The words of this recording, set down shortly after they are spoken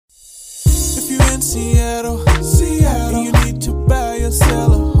in Seattle, and you need to buy or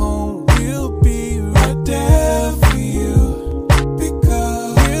sell a home, we'll be right there for you.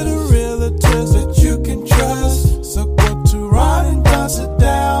 Because we're the realtors that you can trust. So go to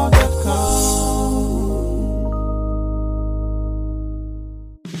ronanddonsitdown.com.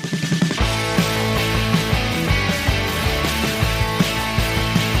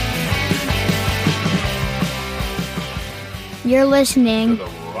 You're listening The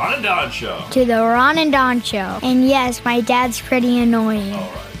Ron and Don Show. to the Ron and Don Show. And yes, my dad's pretty annoying.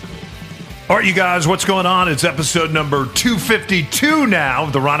 All right, you guys, what's going on? It's episode number 252 now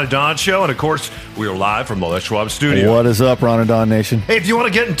of the Ron and Don Show. And, of course, we are live from the Les Schwab studio. What is up, Ron and Don Nation? Hey, if you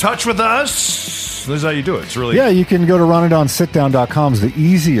want to get in touch with us, this is how you do it. It's really... Yeah, you can go to ronanddonsitdown.com is the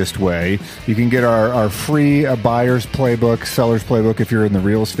easiest way. You can get our free buyer's playbook, seller's playbook if you're in the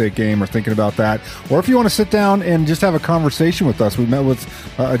real estate game or thinking about that. Or if you want to sit down and just have a conversation with us. We met with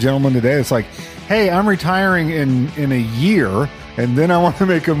a gentleman today that's like, hey, I'm retiring in a year, and then I want to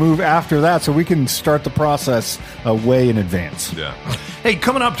make a move after that so we can start the process way in advance. Yeah. Hey,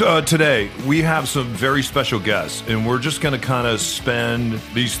 coming up today, we have some very special guests, and we're just going to kind of spend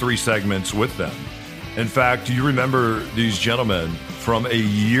these 3 segments with them. In fact, do you remember these gentlemen from a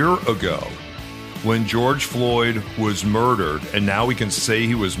year ago when George Floyd was murdered, and now we can say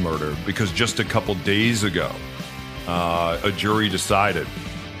he was murdered because just a couple days ago, a jury decided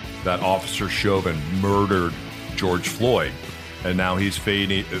that Officer Chauvin murdered George Floyd, and now he's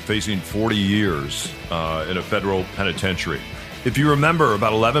facing 40 years in a federal penitentiary. If you remember,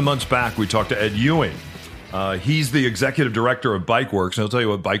 about 11 months back, we talked to Ed Ewing. He's the executive director of Bikeworks, and I'll tell you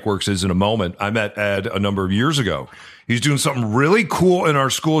what Bikeworks is in a moment. I met Ed a number of years ago. He's doing something really cool in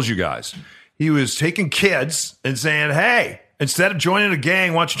our schools, you guys. He was taking kids and saying, hey, instead of joining a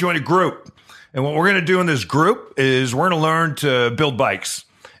gang, why don't you join a group? And what we're going to do in this group is we're going to learn to build bikes.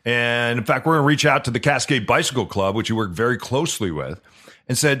 And in fact, we're going to reach out to the Cascade Bicycle Club, which you work very closely with,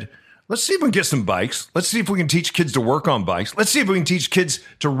 and said, let's see if we can get some bikes. Let's see if we can teach kids to work on bikes. Let's see if we can teach kids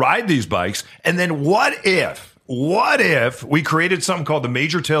to ride these bikes. And then what if we created something called the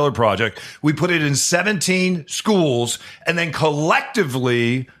Major Taylor Project? We put it in 17 schools, and then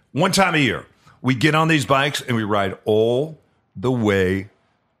collectively, one time a year, we get on these bikes and we ride all the way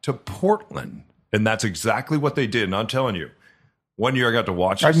to Portland. And that's exactly what they did. And I'm telling you, one year I got to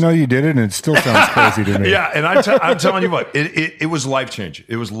watch this. I know you did it, and it still sounds crazy to me. Yeah, and I'm telling you what, it was life-changing.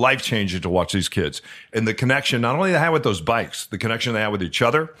 It was life-changing to watch these kids. And the connection, not only they had with those bikes, the connection they had with each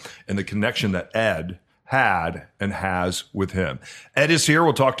other, and the connection that Ed had and has with him. Ed is here.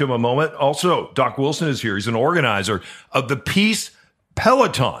 We'll talk to him in a moment. Also, Doc Wilson is here. He's an organizer of the Peace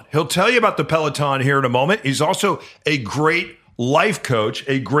Peloton. He'll tell you about the Peloton here in a moment. He's also a great life coach,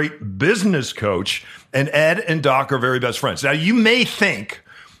 a great business coach, and Ed and Doc are very best friends. Now, you may think,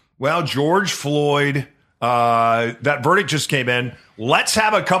 well, George Floyd, that verdict just came in. Let's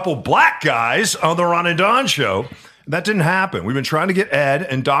have a couple black guys on the Ron and Don Show. That didn't happen. We've been trying to get Ed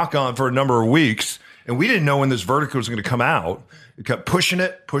and Doc on for a number of weeks, and we didn't know when this verdict was going to come out. We kept pushing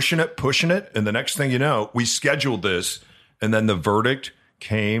it, and the next thing you know, we scheduled this, and then the verdict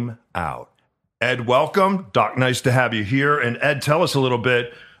came out. Ed, welcome. Doc, nice to have you here. And Ed, tell us a little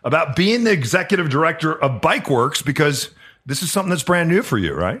bit about being the executive director of Bikeworks, because this is something that's brand new for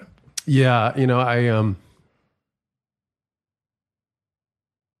you, right? Yeah,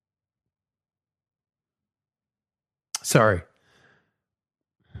 sorry.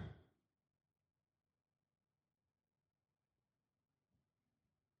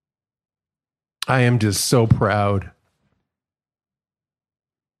 I am just so proud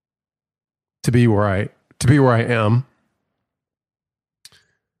to be where I am.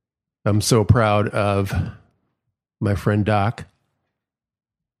 I'm so proud of my friend Doc.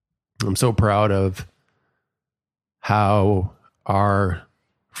 I'm so proud of how our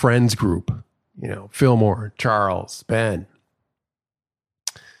friends group, Fillmore, Charles, Ben,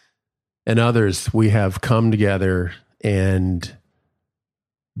 and others, we have come together and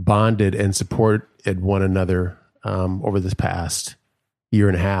bonded and supported one another over this past year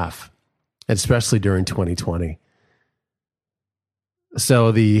and a half, especially during 2020.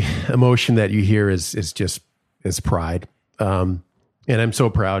 So the emotion that you hear is pride. And I'm so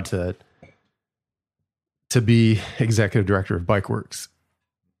proud to be executive director of Bikeworks.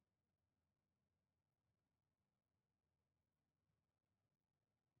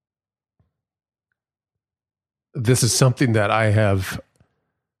 This is something that I have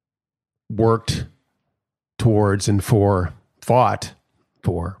worked towards and fought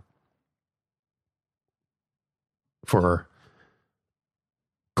for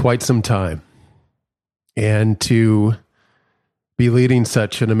quite some time. And to be leading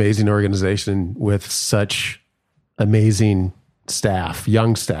such an amazing organization with such amazing staff,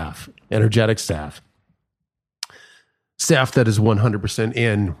 young staff, energetic staff that is 100%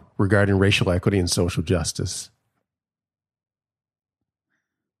 in regarding racial equity and social justice.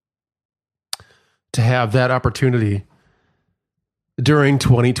 To have that opportunity during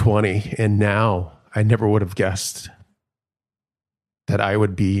 2020 and now, I never would have guessed that I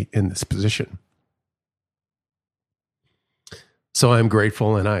would be in this position. So I'm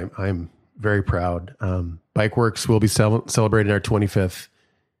grateful and I'm very proud. Bikeworks will be celebrating our 25th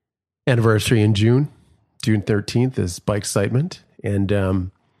anniversary in June. June 13th is Bike Excitement.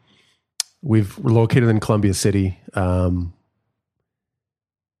 And we're located in Columbia City, where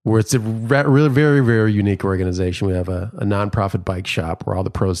it's a really very, very unique organization. We have a nonprofit bike shop where all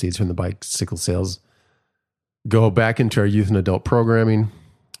the proceeds from the bicycle sales go back into our youth and adult programming.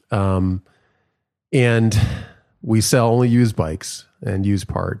 And we sell only used bikes and used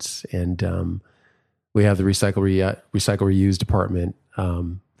parts. And we have the recycle reuse department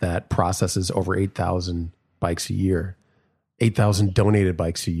that processes over 8,000 bikes a year, 8,000 donated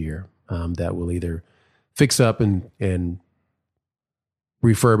bikes a year that will either fix up and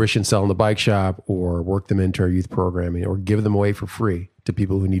refurbish and sell in the bike shop, or work them into our youth programming, or give them away for free to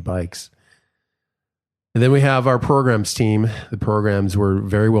people who need bikes. And then we have our programs team. The programs, we're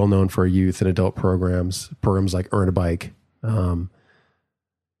very well known for our youth and adult programs like Earn a Bike.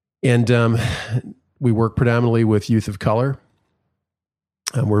 We work predominantly with youth of color.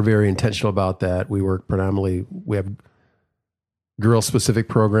 And we're very intentional about that. We have girl-specific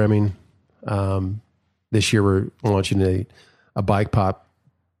programming. This year we're launching a bike pop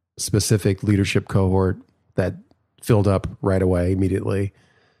specific leadership cohort that filled up right away, immediately.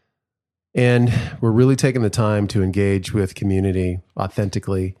 And we're really taking the time to engage with community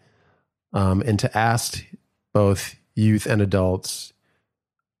authentically, and to ask both youth and adults,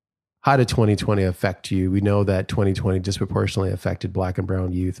 how did 2020 affect you? We know that 2020 disproportionately affected Black and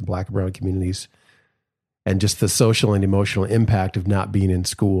brown youth and Black and brown communities, and just the social and emotional impact of not being in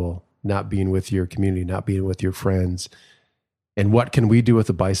school, not being with your community, not being with your friends. And what can we do with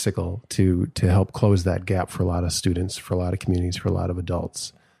a bicycle to help close that gap for a lot of students, for a lot of communities, for a lot of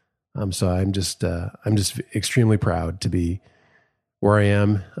adults? So I'm just extremely proud to be where I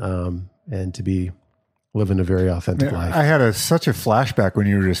am, and to be living a very authentic life. I had such a flashback when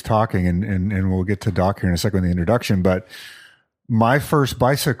you were just talking, and we'll get to Doc here in a second with the introduction, but my first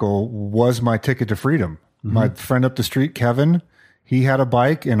bicycle was my ticket to freedom. Mm-hmm. My friend up the street, Kevin, he had a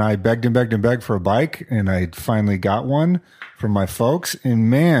bike, and I begged for a bike, and I finally got one from my folks. And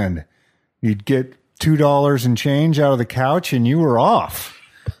man, you'd get $2 and change out of the couch, and you were off.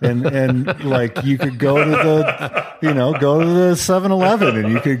 And like you could go to the 7-Eleven,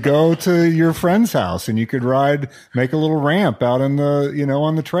 and you could go to your friend's house, and you could make a little ramp out in the,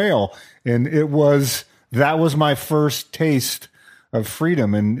 on the trail. And that was my first taste of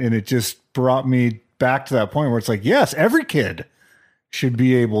freedom. And it just brought me back to that point where it's like, yes, every kid should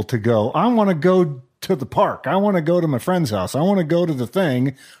be able to go. I want to go to the park. I want to go to my friend's house. I want to go to the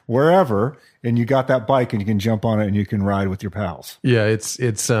thing, wherever. And you got that bike, and you can jump on it, and you can ride with your pals. Yeah, it's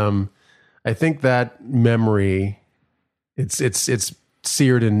I think that memory, it's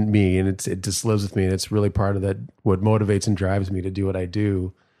seared in me, and it just lives with me, and it's really part of that, what motivates and drives me to do what I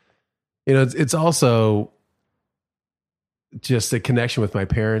do. It's also just a connection with my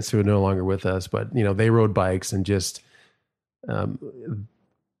parents who are no longer with us, but they rode bikes, and just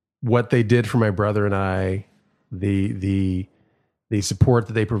what they did for my brother and I, the support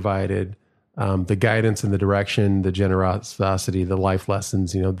that they provided, the guidance and the direction, the generosity, the life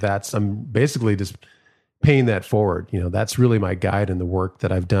lessons, I'm basically just paying that forward. That's really my guide in the work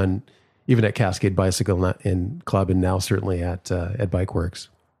that I've done, even at Cascade Bicycle and Club, and now certainly at Bikeworks.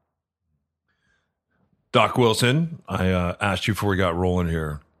 Doc Wilson, I asked you before we got rolling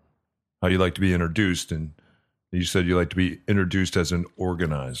here how you like to be introduced, and you said you like to be introduced as an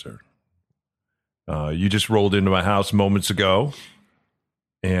organizer. You just rolled into my house moments ago,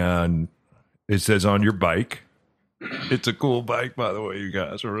 and it says on your bike, it's a cool bike, by the way, you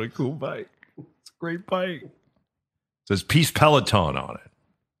guys. A really cool bike. It's a great bike. It says Peace Peloton on it.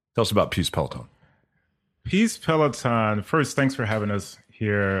 Tell us about Peace Peloton. Peace Peloton. First, thanks for having us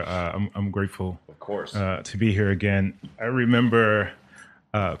here. I'm grateful, of course, to be here again. I remember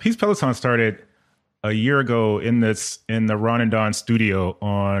Peace Peloton started a year ago in the Ron and Don studio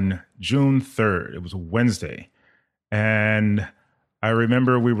on June 3rd. It was a Wednesday. And I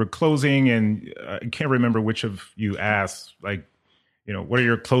remember we were closing, and I can't remember which of you asked, what are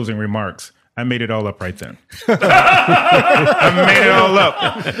your closing remarks? I made it all up right then. I made it all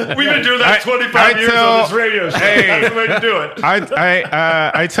up. We've been doing that 25 years on this radio show. That's the way to do it.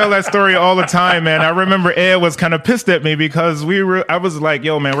 I tell that story all the time, man. I remember Ed was kind of pissed at me because I was like,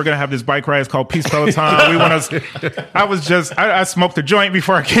 yo, man, we're going to have this bike ride. It's called Peace Peloton. I smoked a joint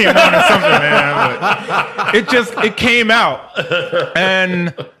before I came on or something, man. But it came out.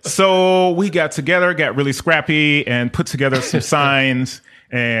 And so we got together, got really scrappy and put together some signs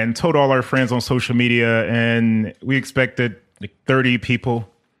and told all our friends on social media, and we expected like 30 people,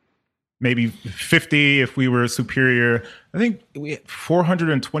 maybe 50 if we were superior. I think we had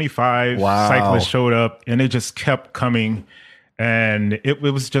 425 cyclists showed up, and it just kept coming, and it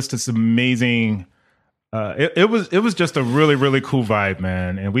was just this amazing. It was just a really, really cool vibe,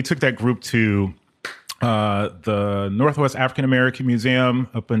 man. And we took that group to the Northwest African American Museum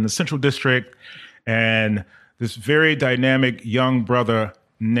up in the Central District, and this very dynamic young brother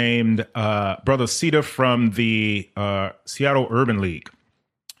named Brother Sita from the Seattle Urban League.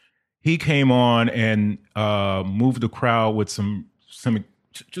 He came on and moved the crowd with some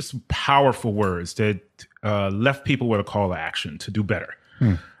just powerful words that left people with a call to action to do better.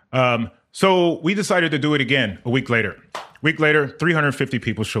 So we decided to do it again a week later. 350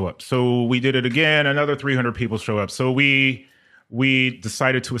 people show up. So we did it again, another 300 people show up. So we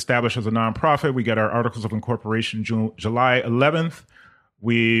decided to establish as a nonprofit. We got our articles of incorporation July 11th.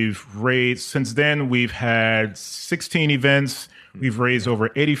 Since then, we've had 16 events. We've raised over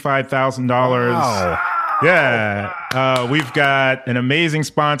 $85,000. Wow. Yeah. We've got an amazing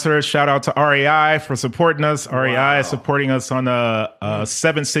sponsor. Shout out to REI for supporting us. REI is supporting us on a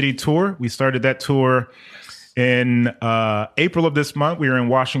 7-city tour. We started that tour in April of this month. We are in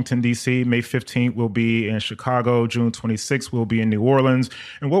Washington, D.C. May 15th, we'll be in Chicago. June 26th, we'll be in New Orleans.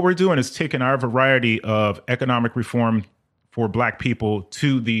 And what we're doing is taking our variety of economic reform for Black people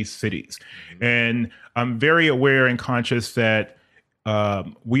to these cities. And I'm very aware and conscious that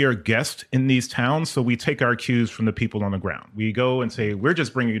we are guests in these towns, so we take our cues from the people on the ground. We go and say, we're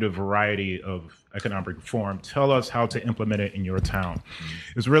just bringing you the variety of economic reform. Tell us how to implement it in your town.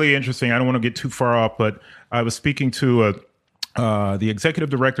 It's really interesting. I don't want to get too far off, but I was speaking to the executive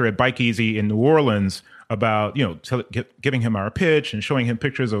director at Bike Easy in New Orleans about, giving him our pitch and showing him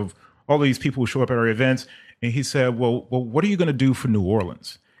pictures of all these people who show up at our events. And he said, well, what are you going to do for New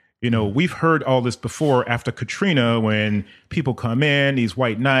Orleans? We've heard all this before after Katrina, when people come in, these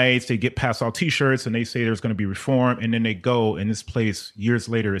white knights, they get pass out T-shirts and they say there's going to be reform. And then they go, and this place years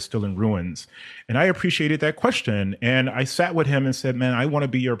later is still in ruins. And I appreciated that question. And I sat with him and said, man, I want to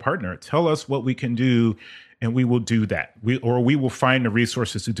be your partner. Tell us what we can do, and we will do that. We will find the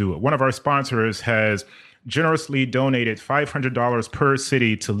resources to do it. One of our sponsors has generously donated $500 per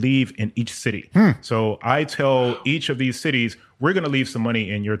city to leave in each city. So I tell each of these cities, we're going to leave some money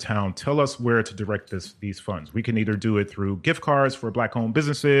in your town. Tell us where to direct these funds. We can either do it through gift cards for Black-owned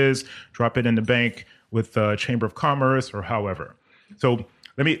businesses, drop it in the bank with the Chamber of Commerce, or however. So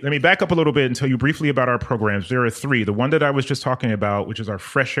let me back up a little bit and tell you briefly about our programs. There are 3. The one that I was just talking about, which is our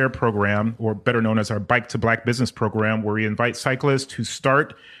Fresh Air program, or better known as our Bike to Black Business program, where we invite cyclists to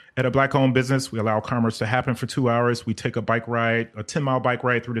start at a Black-owned business. We allow commerce to happen for 2 hours. We take a 10-mile bike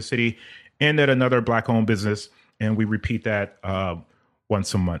ride through the city, and at another Black-owned business, and we repeat that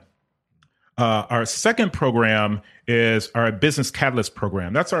once a month. Our second program is our Business Catalyst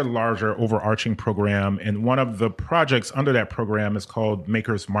program. That's our larger overarching program. And one of the projects under that program is called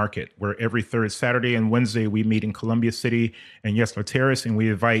Makers Market, where every third Saturday and Wednesday we meet in Columbia City and Yesler Terrace, and we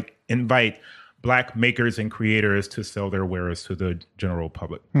invite Black makers and creators to sell their wares to the general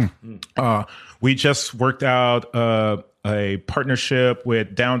public. We just worked out a partnership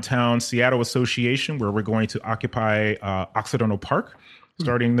with Downtown Seattle Association, where we're going to occupy Occidental Park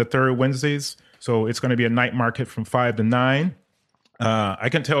starting the third Wednesdays. So it's going to be a night market from 5 to 9. I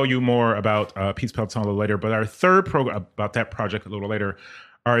can tell you more about Peace Peloton a little later, but our third program, about that project a little later,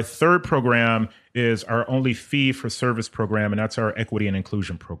 our third program is our only fee for service program, and that's our equity and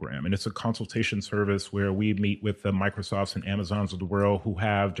inclusion program. And it's a consultation service where we meet with the Microsofts and Amazons of the world who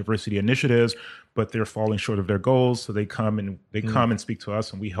have diversity initiatives, but they're falling short of their goals. So they come and speak to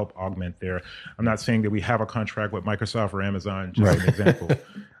us, and we help augment their. I'm not saying that we have a contract with Microsoft or Amazon, just an example.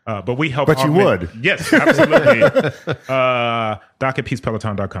 But we help. But augment. You would. Yes, absolutely. Doc at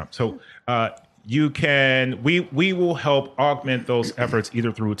peacepeloton.com. So we will help augment those efforts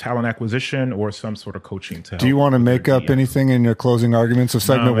either through talent acquisition or some sort of coaching. Do you want to make up anything in your closing arguments of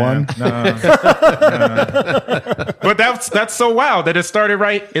segment one? No. But that's so wild that it started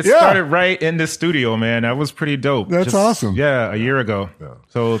right. Started right in this studio, man. That was pretty dope. That's awesome. Yeah, a year ago. Yeah.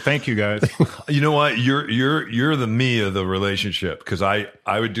 So thank you guys. You know what? You're the me of the relationship, because I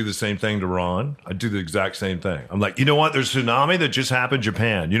would do the same thing to Ron. I'd do the exact same thing. I'm like, you know what? There's a tsunami that just happened in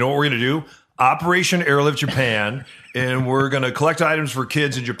Japan. You know what we're gonna do? Operation Airlift Japan, and we're going to collect items for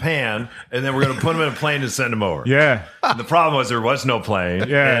kids in Japan, and then we're going to put them in a plane and send them over. Yeah. And the problem was there was no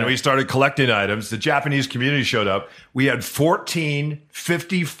plane, and we started collecting items. The Japanese community showed up. We had 14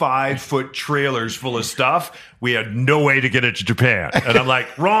 55-foot trailers full of stuff. We had no way to get it to Japan. And I'm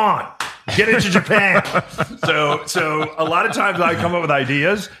like, Ron, get it to Japan. So a lot of times I come up with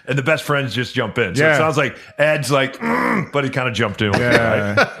ideas, and the best friends just jump in. So it sounds like Ed's like, but he kind of jumped in.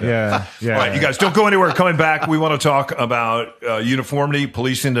 Yeah. All right, you guys, don't go anywhere. Coming back, we want to talk about uniformity,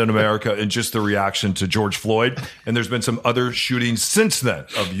 policing in America, and just the reaction to George Floyd. And there's been some other shootings since then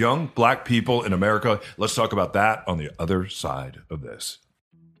of young black people in America. Let's talk about that on the other side of this.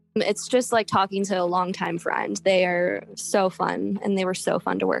 It's just like talking to a longtime friend. They are so fun, and they were so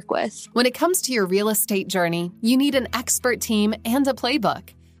fun to work with. When it comes to your real estate journey, you need an expert team and a playbook.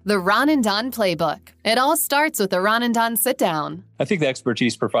 The Ron and Don Playbook. It all starts with the Ron and Don Sit Down. I think the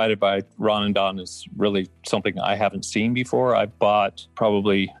expertise provided by Ron and Don is really something I haven't seen before. I've bought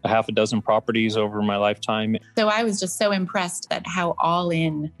probably a half a dozen properties over my lifetime. So I was just so impressed at how all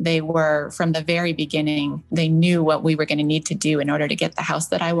in they were from the very beginning. They knew what we were going to need to do in order to get the house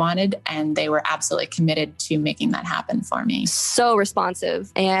that I wanted, and they were absolutely committed to making that happen for me. So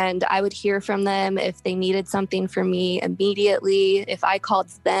responsive, and I would hear from them if they needed something from me immediately. If I called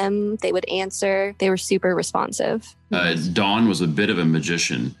them, they would answer. They were super responsive. Don was a bit of a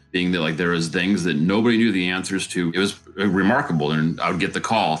magician, being that like there was things that nobody knew the answers to. It was remarkable. And I would get the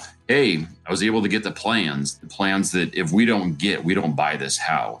call, hey, I was able to get the plans that if we don't buy this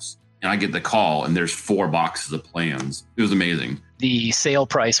house. And I get the call and there's 4 boxes of plans. It was amazing. The sale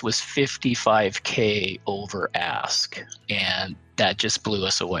price was $55K over ask, and that just blew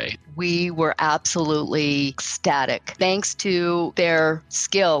us away. We were absolutely ecstatic. Thanks to their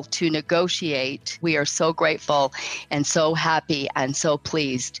skill to negotiate, we are so grateful and so happy and so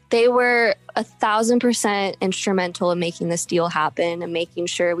pleased. They were 1,000% instrumental in making this deal happen and making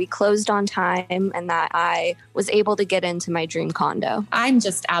sure we closed on time and that I was able to get into my dream condo. I'm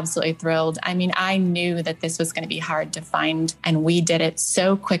just absolutely thrilled. I mean, I knew that this was going to be hard to find, and we did it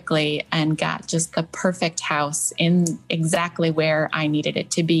so quickly and got just the perfect house in exactly where I needed it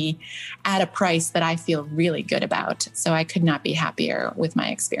to be at a price that I feel really good about. So I could not be happier with my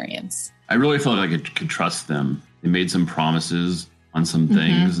experience. I really felt like I could trust them. They made some promises on some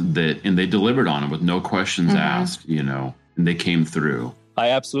things and they delivered on it with no questions asked, and they came through. I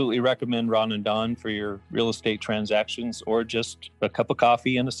absolutely recommend Ron and Don for your real estate transactions or just a cup of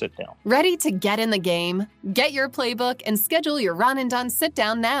coffee and a sit down. Ready to get in the game? Get your playbook and schedule your Ron and Don Sit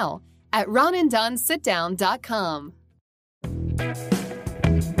Down now at ronanddonsitdown.com.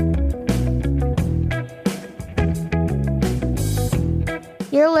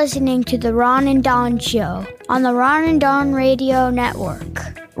 You're listening to The Ron and Don Show on the Ron and Don Radio Network.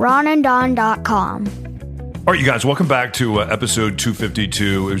 ronanddon.com. All right, you guys, welcome back to episode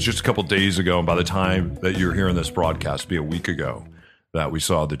 252. It was just a couple days ago, and by the time that you're hearing this broadcast, it'll be a week ago, that we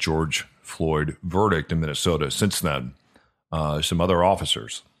saw the George Floyd verdict in Minnesota. Since then, some other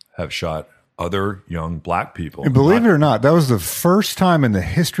officers have shot other young black people. And believe it or not, that was the first time in the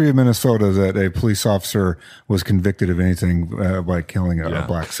history of Minnesota that a police officer was convicted of anything by killing a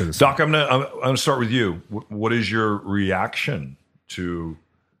black citizen. Doc, I'm gonna start with you. What is your reaction to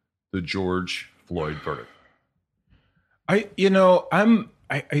the George Floyd verdict? I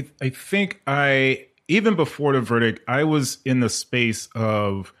think even before the verdict, I was in the space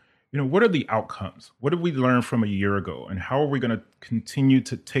of, what are the outcomes? What did we learn from a year ago? And how are we going to continue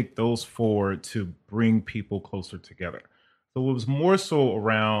to take those forward to bring people closer together? So it was more so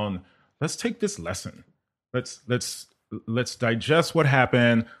around, let's take this lesson. Let's digest what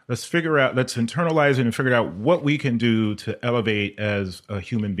happened. Let's internalize it and figure out what we can do to elevate as a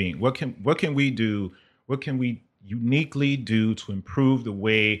human being. What can we do? What can we uniquely do to improve the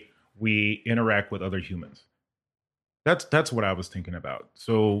way we interact with other humans? That's what I was thinking about.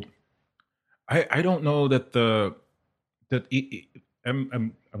 So I don't know I'm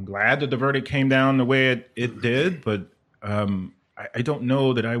glad that the verdict came down the way it did, but I don't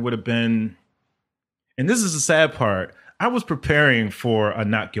know that I would have been. And this is the sad part. I was preparing for a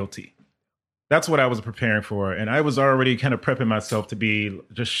not guilty. That's what I was preparing for, and I was already kind of prepping myself to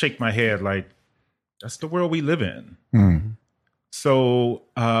just shake my head like, That's the world we live in. Mm. So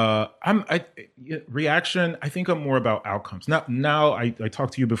reaction, I think I'm more about outcomes. Now I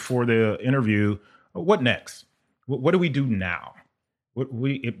talked to you before the interview. What next? What do we do now?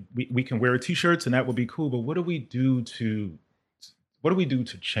 We can wear t-shirts and that would be cool, but what do we do to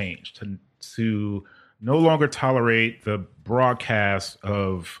change, to no longer tolerate the broadcast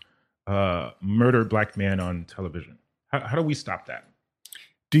of murdered Black men on television? How do we stop that?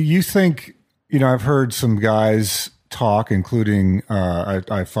 Do you think, I've heard some guys talk, including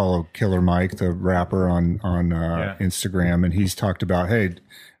I follow Killer Mike, the rapper on Instagram, and he's talked about, hey,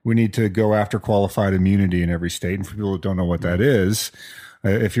 we need to go after qualified immunity in every state. And for people who don't know what that is,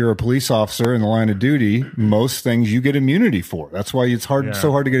 if you're a police officer in the line of duty, most things you get immunity for. That's why it's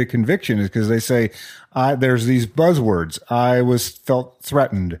so hard to get a conviction, is because they say, there's these buzzwords. I felt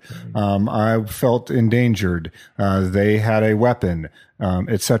threatened. I felt endangered. They had a weapon,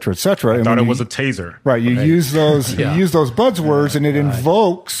 et cetera, et cetera. I thought it was a taser. Right. You use those, you use those buzzwords and it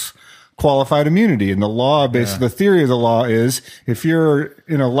invokes qualified immunity. And the law, basically, the theory of the law is if you're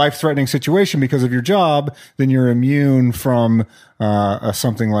in a life-threatening situation because of your job, then you're immune from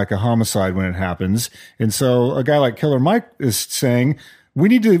something like a homicide when it happens. And so a guy like Killer Mike is saying, we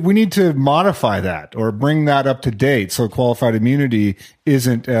need to modify that or bring that up to date so qualified immunity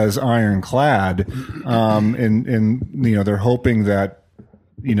isn't as ironclad. And they're hoping that,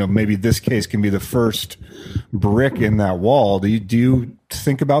 maybe this case can be the first brick in that wall. Do you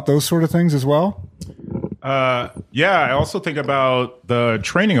think about those sort of things as well? I also think about the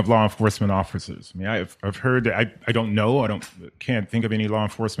training of law enforcement officers. I mean, I've heard that I don't know. Can't think of any law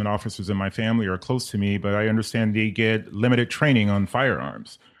enforcement officers in my family or close to me, but I understand they get limited training on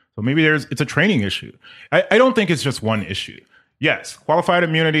firearms. So maybe it's a training issue. I don't think it's just one issue. Yes, qualified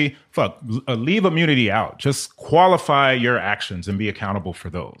immunity, leave immunity out. Just qualify your actions and be accountable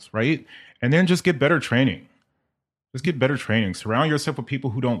for those, right? And then just get better training. Just get better training. Surround yourself with people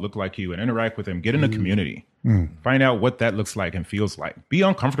who don't look like you and interact with them. Get in a community. Find out what that looks like and feels like. Be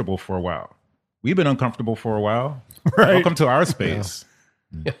uncomfortable for a while. We've been uncomfortable for a while. Right. Welcome to our space.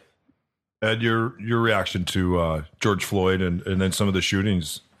 Yeah. Ed, your reaction to George Floyd and then some of the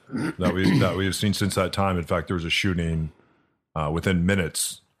shootings that we have seen since that time. In fact, there was a shooting within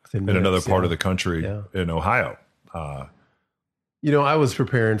minutes in another part of the country in Ohio. I was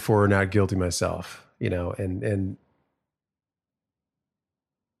preparing for not guilty myself, and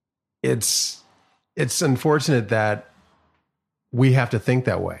it's unfortunate that we have to think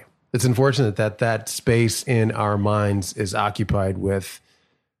that way. It's unfortunate that space in our minds is occupied with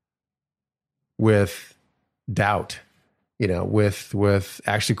doubt, with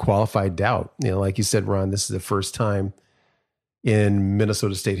actually qualified doubt. Like you said, Ron, this is the first time in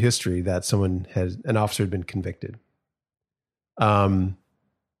Minnesota state history that an officer had been convicted. Growing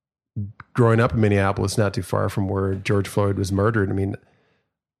up in Minneapolis, not too far from where George Floyd was murdered, I mean,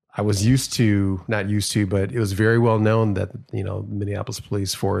 I was not used to, but it was very well known that, Minneapolis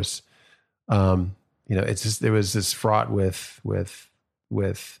police force, it was just fraught with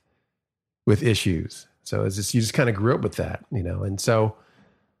issues. So it's just, you just kind of grew up with that, and so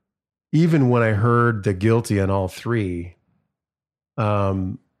even when I heard the guilty on all three,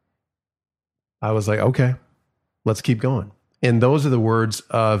 I was like, okay, let's keep going. And those are the words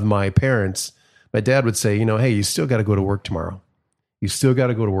of my parents. My dad would say, hey, you still got to go to work tomorrow. You still got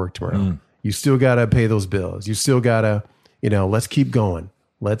to go to work tomorrow. You still got to pay those bills. You still got to, let's keep going.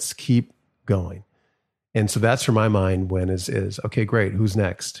 Let's keep going. And so that's for my mind when is okay, great. Who's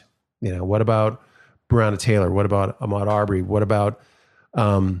next? What about Breonna Taylor? What about Ahmaud Arbery? What about,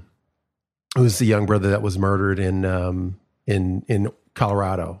 who's the young brother that was murdered in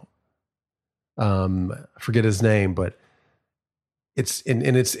Colorado? I forget his name, but it's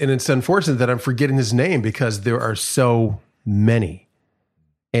unfortunate that I'm forgetting his name because there are so many.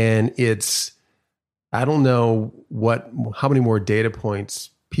 And I don't know how many more data points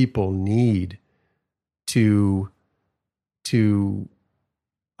people need to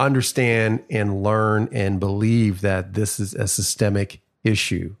understand and learn and believe that this is a systemic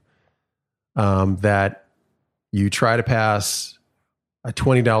issue. That you try to pass a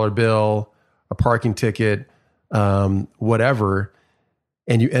 $20 bill, a parking ticket, whatever,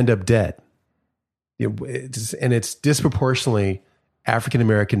 and you end up dead. And it's disproportionately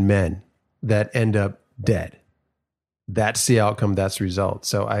African-American men that end up dead. That's the outcome. That's the result.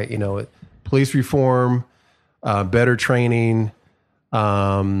 So police reform, better training,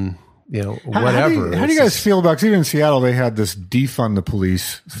 whatever. How do you guys feel about, because even in Seattle, they had this defund the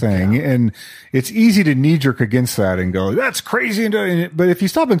police thing, and it's easy to knee jerk against that and go, that's crazy. But if you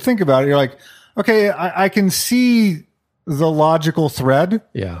stop and think about it, you're like, okay, I can see the logical thread.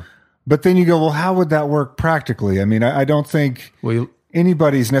 Yeah. But then you go, well, how would that work practically? I mean, I don't think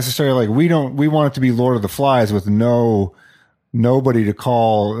anybody's necessarily like, we want it to be Lord of the Flies with nobody to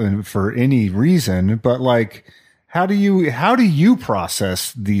call for any reason. But like, how do you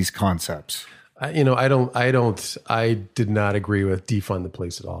process these concepts? I did not agree with defund the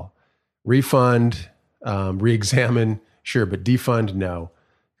police at all. Refund, re-examine, sure, but defund, no.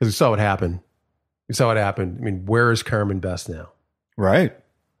 Because we saw what happened. I mean, where is Carmen Best now? Right.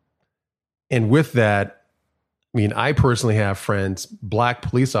 And with that, I mean, I personally have friends, black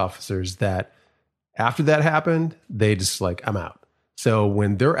police officers, that after that happened, they just like, I'm out. So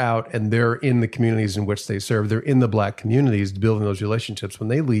when they're out and they're in the communities in which they serve, they're in the black communities building those relationships. When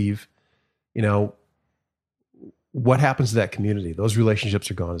they leave, what happens to that community? Those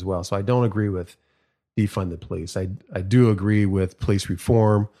relationships are gone as well. So I don't agree with defund the police. I do agree with police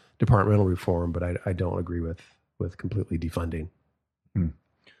reform, departmental reform, but I don't agree with completely defunding.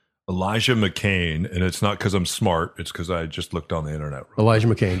 Elijah McCain, and it's not because I'm smart, it's because I just looked on the internet. Elijah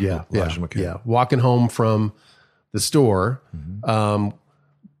McCain, yeah. Elijah McCain. Yeah. Walking home from the store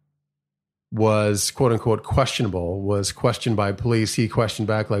was, quote unquote, questionable, was questioned by police. He questioned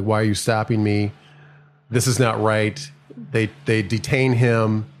back, like, why are you stopping me? This is not right. They detain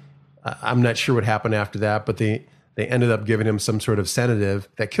him. I'm not sure what happened after that, but they ended up giving him some sort of sedative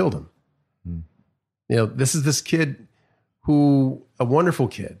that killed him. This is this kid a wonderful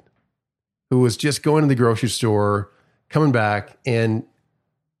kid, who was just going to the grocery store, coming back, and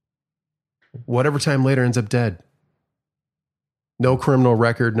whatever time later ends up dead. No criminal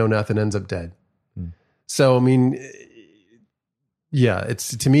record, no nothing, ends up dead. So, I mean, yeah,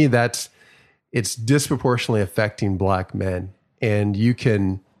 to me, it's disproportionately affecting black men, and you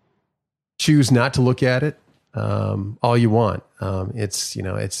can choose not to look at it all you want. I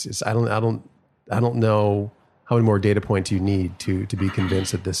don't know how many more data points you need to be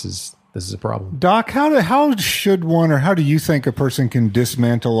convinced that this is a problem. Doc, how should one, or how do you think a person can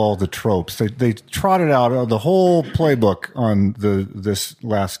dismantle all the tropes? They trotted out the whole playbook on this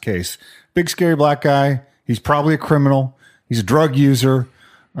last case. Big scary black guy. He's probably a criminal. He's a drug user.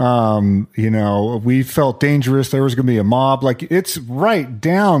 We felt dangerous. There was going to be a mob. Like, it's right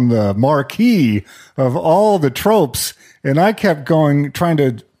down the marquee of all the tropes. And I kept trying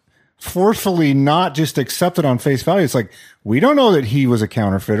to forcefully not just accept it on face value. It's like, we don't know that he was a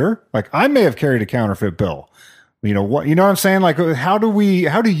counterfeiter. Like, I may have carried a counterfeit bill. You know what I'm saying? Like, how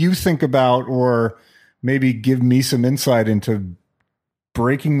do you think about, or maybe give me some insight into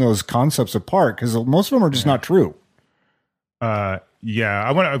breaking those concepts apart? Because most of them are just not true. I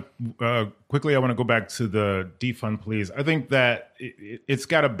want to quickly go back to the defund police. I think that it's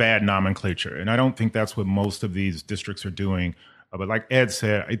got a bad nomenclature, and I don't think that's what most of these districts are doing. But like Ed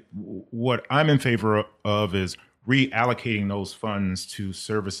said, what I'm in favor of is reallocating those funds to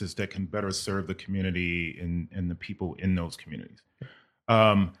services that can better serve the community and the people in those communities.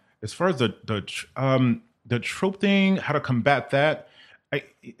 As far as the trope thing, how to combat that,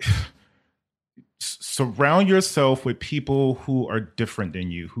 surround yourself with people who are different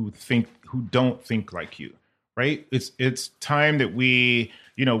than you, who don't think like you, right? It's time that we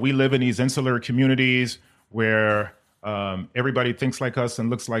live in these insular communities where everybody thinks like us and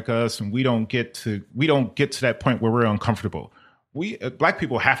looks like us, and we don't get to that point where we're uncomfortable. We black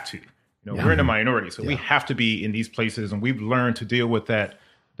people have to, we're in a minority, so we have to be in these places, and we've learned to deal with that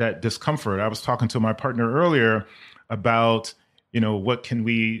discomfort. I was talking to my partner earlier about, what can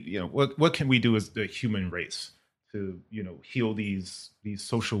we do as the human race to, heal these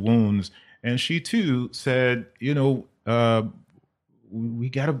social wounds. And she too said, we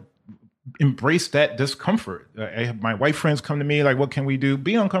got to embrace that discomfort. I have my white friends come to me like, what can we do?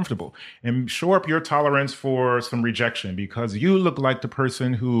 Be uncomfortable and show up your tolerance for some rejection, because you look like the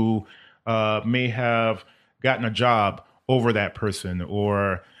person who may have gotten a job over that person,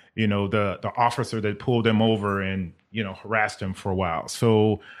 or, the officer that pulled them over and, harassed them for a while.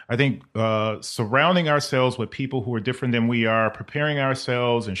 So I think surrounding ourselves with people who are different than we are, preparing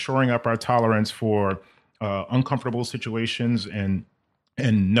ourselves and shoring up our tolerance for uncomfortable situations and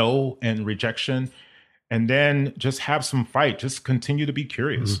no and rejection, and then just have some fight. Just continue to be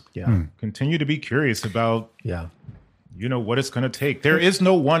curious. Continue to be curious about what it's going to take. There is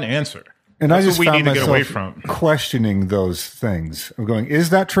no one answer. And that's I just what we found need to get away myself from. Questioning those things. I'm going, is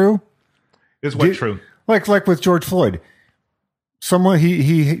that true? Is what true? Like with George Floyd, someone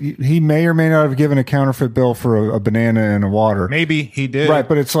he may or may not have given a counterfeit bill for a banana and a water. Maybe he did. Right,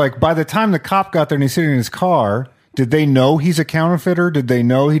 but it's like, by the time the cop got there and he's sitting in his car, did they know he's a counterfeiter? Did they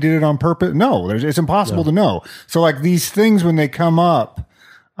know he did it on purpose? No, it's impossible to know. So like these things, when they come up,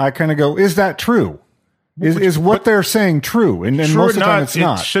 I kind of go, is that true? Is what they're saying true? And True most or of the time not, it's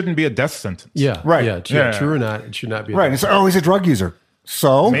not. It shouldn't be a death sentence. Yeah. Right. Yeah. True or not, it should not be. Right. It's he's a drug user.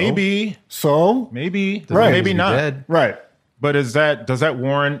 So Maybe. Maybe Right. Maybe not. Dead. Right. But does that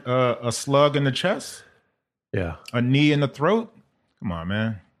warrant a slug in the chest? Yeah. A knee in the throat? Come on,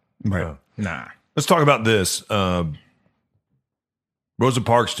 man. Right. Nah. Let's talk about this. Rosa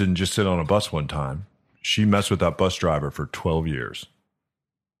Parks didn't just sit on a bus one time. She messed with that bus driver for 12 years.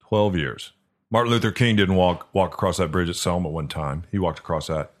 12 years. Martin Luther King didn't walk across that bridge at Selma one time. He walked across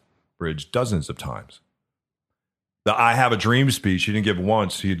that bridge dozens of times. The I Have a Dream speech he didn't give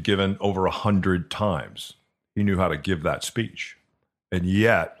once. He had given over 100 times. He knew how to give that speech. And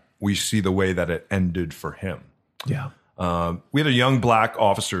yet, we see the way that it ended for him. Yeah. We had a young black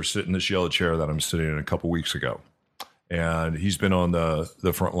officer sit in this yellow chair that I'm sitting in a couple weeks ago. And he's been on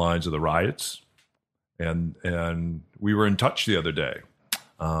the front lines of the riots. And we were in touch the other day.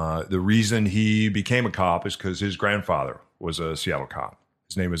 The reason he became a cop is because his grandfather was a Seattle cop.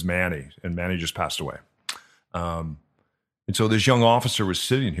 His name is Manny, and Manny just passed away. And so this young officer was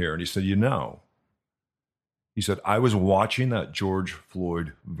sitting here, and he said, he said, I was watching that George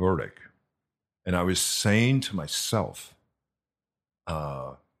Floyd verdict, and I was saying to myself,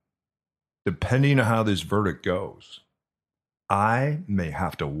 depending on how this verdict goes, I may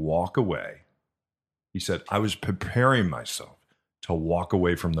have to walk away. He said, I was preparing myself to walk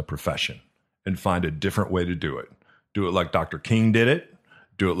away from the profession and find a different way to do it. Do it like Dr. King did it.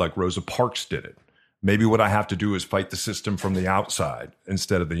 Do it like Rosa Parks did it. Maybe what I have to do is fight the system from the outside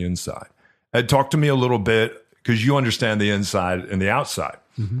instead of the inside. Ed, talk to me a little bit, because you understand the inside and the outside.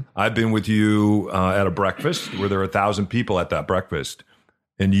 Mm-hmm. I've been with you at a breakfast where there are 1,000 people at that breakfast,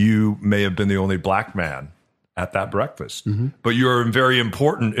 and you may have been the only black man at that breakfast. Mm-hmm. But you're a very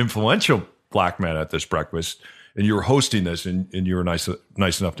important, influential black man at this breakfast, and you were hosting this, and you were nice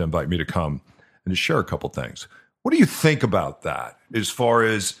enough to invite me to come and to share a couple things. What do you think about that as far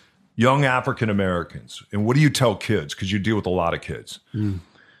as young African Americans, and what do you tell kids? Because you deal with a lot of kids. Mm.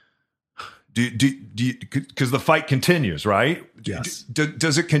 Because the fight continues, right? Yes.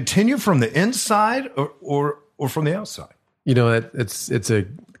 Does it continue from the inside or from the outside? You know, it's a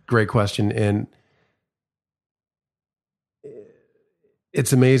great question, and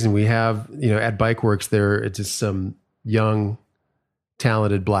it's amazing. We have, at BikeWorks there, it's just some young,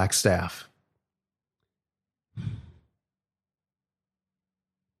 talented black staff.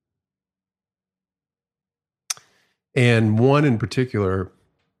 And one in particular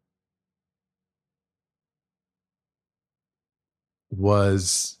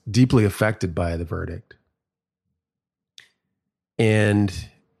was deeply affected by the verdict and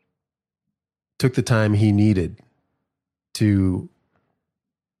took the time he needed to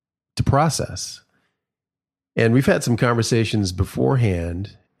process. And we've had some conversations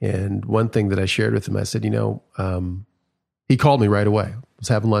beforehand. And one thing that I shared with him, I said, he called me right away. I was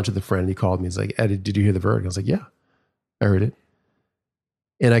having lunch with a friend. And he called me. He's like, Ed, did you hear the verdict? I was like, yeah, I heard it.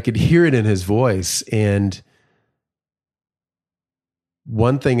 And I could hear it in his voice. And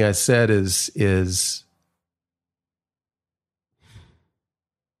one thing I said is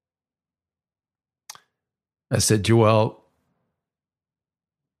I said, Joel,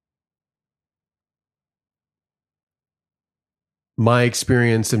 my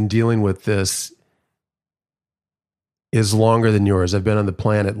experience in dealing with this is longer than yours. I've been on the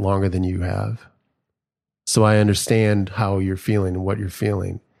planet longer than you have. So I understand how you're feeling and what you're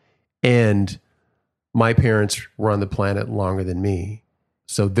feeling. And my parents were on the planet longer than me.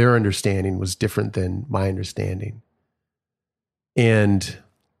 So their understanding was different than my understanding. And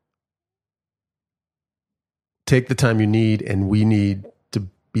take the time you need, and we need to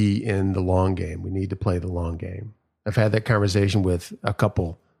be in the long game. We need to play the long game. I've had that conversation with a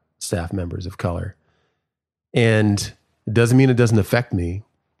couple staff members of color. And it doesn't mean it doesn't affect me.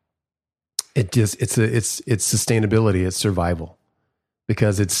 It just, it's sustainability, it's survival.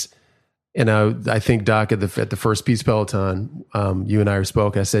 Because it's, I think, Doc, at the first Peace Peloton, you and I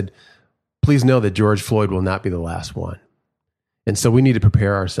spoke, I said, please know that George Floyd will not be the last one. And so we need to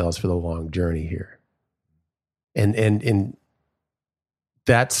prepare ourselves for the long journey here. And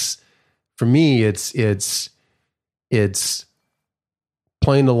that's, for me, it's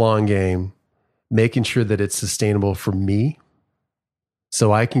playing the long game, making sure that it's sustainable for me,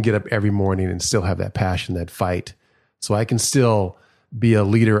 so I can get up every morning and still have that passion, that fight, so I can still be a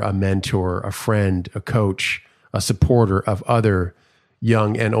leader, a mentor, a friend, a coach, a supporter of other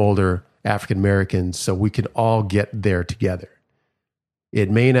young and older African Americans, so we can all get there together.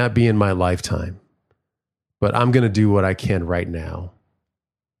 It may not be in my lifetime, but I'm going to do what I can right now.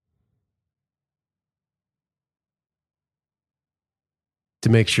 To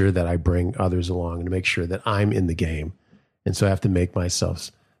make sure that I bring others along and to make sure that I'm in the game. And so I have to make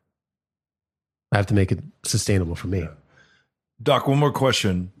it sustainable for me. Doc, one more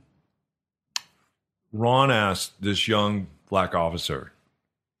question. Ron asked this young black officer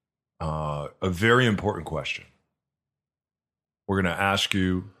a very important question. We're going to ask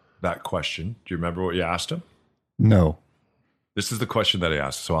you that question. Do you remember what you asked him? No. This is the question that he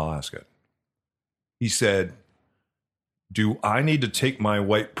asked, so I'll ask it. He said, do I need to take my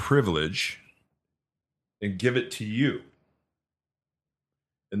white privilege and give it to you?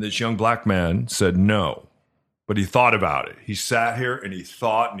 And this young black man said no, but he thought about it. He sat here and he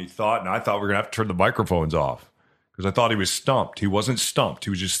thought, and I thought we were going to have to turn the microphones off because I thought he was stumped. He wasn't stumped. He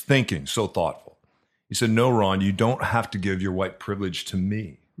was just thinking, so thoughtful. He said, no, Ron, you don't have to give your white privilege to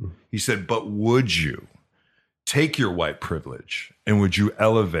me. He said, but would you take your white privilege and would you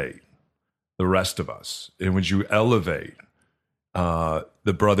elevate the rest of us? And would you elevate the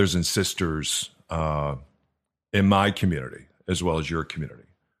brothers and sisters in my community as well as your community?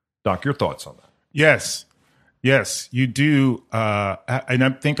 Doc, your thoughts on that? Yes, you do. And I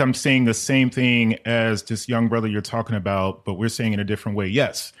think I'm saying the same thing as this young brother you're talking about, but we're saying it in a different way.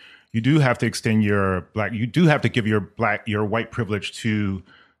 Yes, you do have to extend you do have to give your white privilege to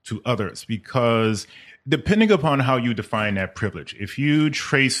others, because depending upon how you define that privilege, if you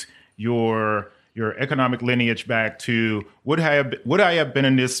trace your economic lineage back to would I have been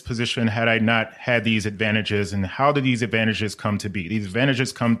in this position had I not had these advantages, and how did these advantages come to be? These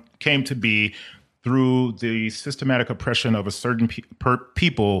advantages came to be through the systematic oppression of a certain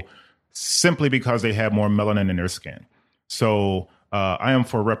people simply because they have more melanin in their skin. So I am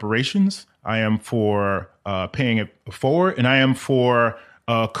for reparations. I am for paying it forward, and I am for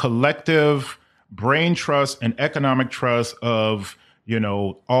collective brain trust and economic trust of,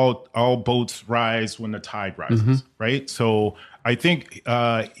 all boats rise when the tide rises, right? So I think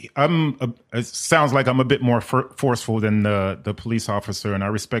it sounds like I'm a bit more forceful than the police officer, and I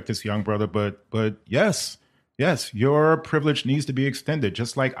respect this young brother, but yes, your privilege needs to be extended,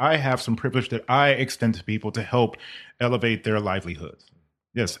 just like I have some privilege that I extend to people to help elevate their livelihoods.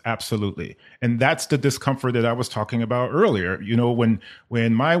 Yes, absolutely. And that's the discomfort that I was talking about earlier.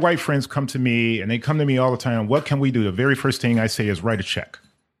 When my white friends come to me, and they come to me all the time, what can we do? The very first thing I say is write a check.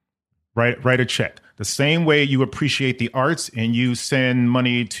 Write a check. The same way you appreciate the arts and you send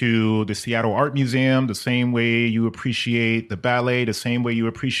money to the Seattle Art Museum, the same way you appreciate the ballet, the same way you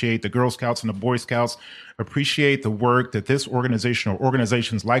appreciate the Girl Scouts and the Boy Scouts, appreciate the work that this organization or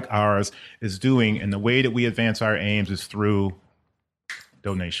organizations like ours is doing. And the way that we advance our aims is through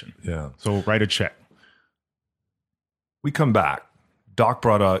donation. Yeah. So write a check. We come back. Doc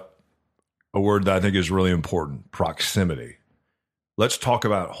brought up a word that I think is really important: proximity. Let's talk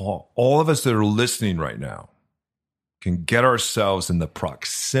about how all of us that are listening right now can get ourselves in the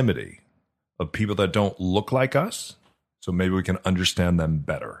proximity of people that don't look like us, so maybe we can understand them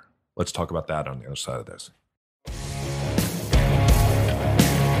better. Let's talk about that on the other side of this.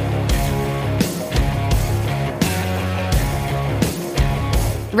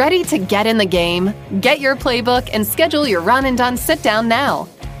 Ready to get in the game? Get your playbook and schedule your Ron and Don sit down now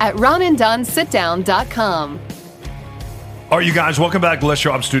at ronanddonsitdown.com. All right, you guys, welcome back to Les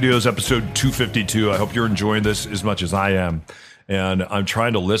Schwab Studios, episode 252. I hope you're enjoying this as much as I am, and I'm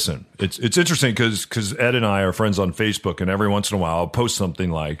trying to listen. It's interesting because Ed and I are friends on Facebook, and every once in a while I'll post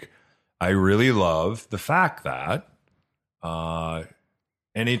something like, I really love the fact that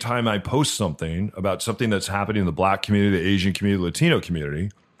anytime I post something about something that's happening in the Black community, the Asian community, Latino community,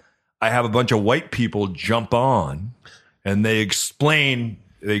 I have a bunch of white people jump on and they explain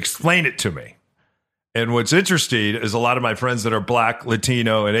it to me. And what's interesting is a lot of my friends that are Black,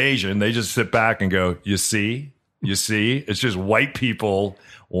 Latino, and Asian, they just sit back and go, you see, it's just white people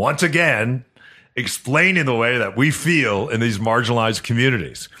once again explaining the way that we feel in these marginalized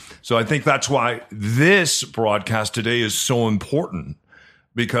communities. So I think that's why this broadcast today is so important,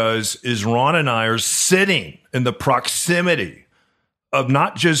 because Ron and I are sitting in the proximity of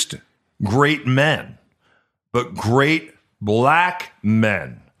not just great men, but great Black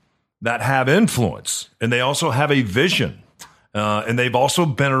men that have influence, and they also have a vision, and they've also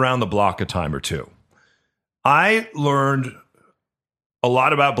been around the block a time or two. I learned a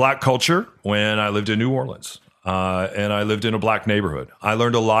lot about Black culture when I lived in New Orleans, and I lived in a Black neighborhood. I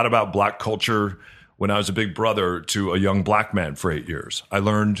learned a lot about Black culture when I was a big brother to a young Black man for 8 years. I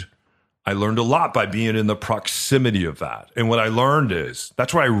learned a lot by being in the proximity of that. And what I learned is,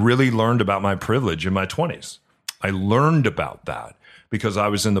 that's where I really learned about my privilege in my 20s. I learned about that because I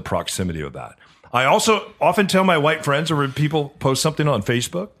was in the proximity of that. I also often tell my white friends, or when people post something on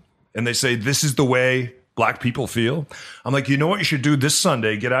Facebook and they say, this is the way black people feel. I'm like, you know what you should do this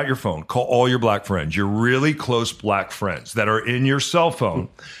Sunday? Get out your phone, call all your black friends, your really close black friends that are in your cell phone.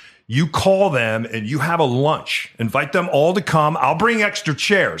 You call them and you have a lunch. Invite them all to come. I'll bring extra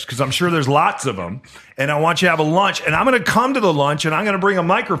chairs because I'm sure there's lots of them. And I want you to have a lunch. And I'm going to come to the lunch and I'm going to bring a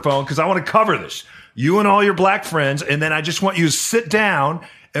microphone because I want to cover this. You and all your black friends. And then I just want you to sit down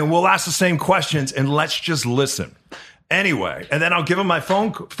and we'll ask the same questions and let's just listen. Anyway, and then I'll give them my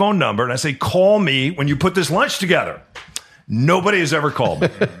phone number and I say, call me when you put this lunch together. Nobody has ever called me.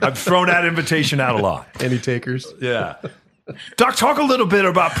 I've thrown that invitation out a lot. Any takers? Yeah. Doc, talk a little bit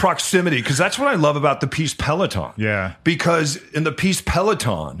about proximity, because that's what I love about the Peace Peloton. Yeah. Because in the Peace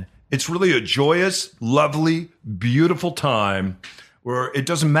Peloton, it's really a joyous, lovely, beautiful time where it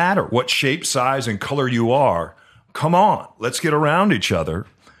doesn't matter what shape, size, and color you are. Come on, let's get around each other.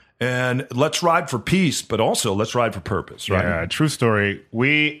 And let's ride for peace, but also let's ride for purpose, right? Yeah, true story.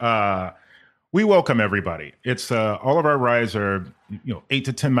 We welcome everybody. It's all of our rides are 8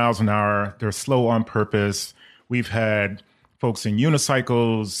 to 10 miles an hour. They're slow on purpose. We've had folks in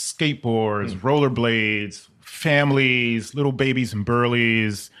unicycles, skateboards, rollerblades, families, little babies and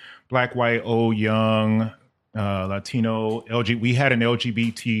burlies, black, white, old, young, Latino, LG. We had an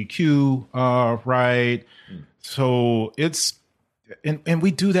LGBTQ ride. So it's and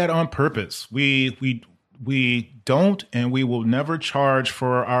we do that on purpose. We don't and we will never charge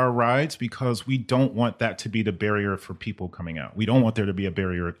for our rides because we don't want that to be the barrier for people coming out. We don't want there to be a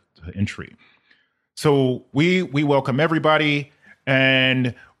barrier to entry. So we welcome everybody,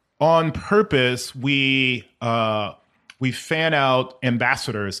 and on purpose we fan out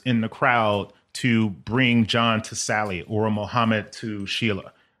ambassadors in the crowd to bring John to Sally or Mohammed to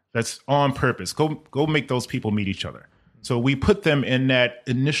Sheila. That's on purpose. Go make those people meet each other. So we put them in that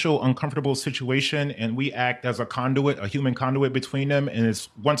initial uncomfortable situation and we act as a conduit, a human conduit between them. And it's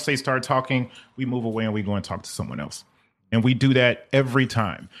once they start talking, we move away and we go and talk to someone else. And we do that every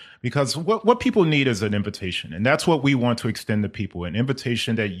time because what people need is an invitation. And that's what we want to extend to people, an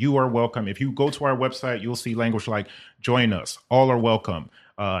invitation that you are welcome. If you go to our website, you'll see language like join us, all are welcome,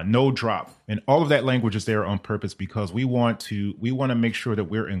 no drop. And all of that language is there on purpose because we want to make sure that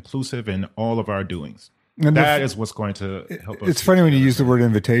we're inclusive in all of our doings. And that is what's going to help us. It's funny when you use the word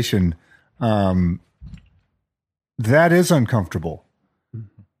invitation. That is uncomfortable,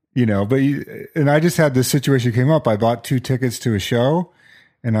 and I just had this situation came up. I bought 2 tickets to a show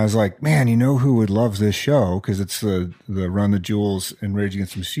and I was like, man, who would love this show? Cause it's the Run the Jewels and Rage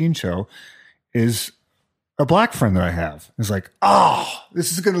Against the Machine show is a black friend that I have. It's like,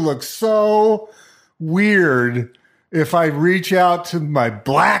 this is going to look so weird if I reach out to my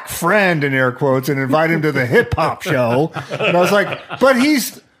black friend in air quotes and invite him to the hip hop show. And I was like, but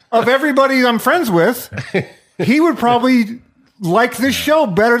he's of everybody I'm friends with, he would probably like this show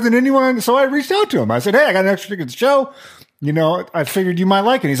better than anyone. So I reached out to him. I said, hey, I got an extra ticket to the show. I figured you might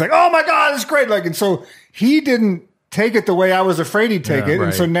like it. He's like, oh my God, it's great. And so he didn't take it the way I was afraid he'd take it. Right.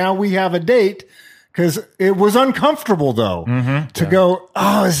 And so now we have a date because it was uncomfortable though to go,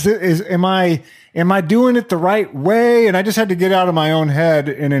 am I doing it the right way? And I just had to get out of my own head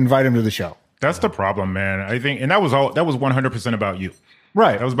and invite him to the show. That's the problem, man. I think, and that was 100% about you.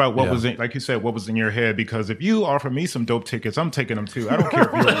 Right. That was about what was in, like you said, what was in your head. Because if you offer me some dope tickets, I'm taking them too. I don't care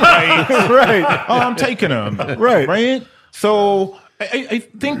if you're right. Right. Oh, I'm taking them. Right. Right. So I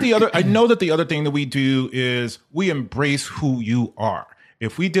think I know that the other thing that we do is we embrace who you are.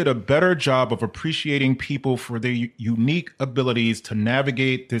 If we did a better job of appreciating people for their unique abilities to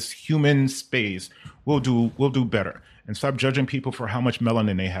navigate this human space, we'll do better. And stop judging people for how much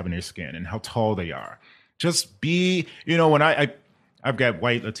melanin they have in their skin and how tall they are. Just be, when I've got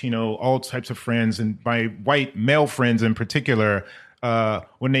white, Latino, all types of friends, and my white male friends in particular,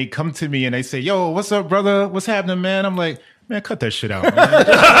 when they come to me and they say, yo, what's up, brother? What's happening, man? I'm like, man, cut that shit out, man. Be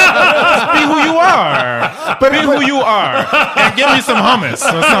who you are. Be who you are. And give me some hummus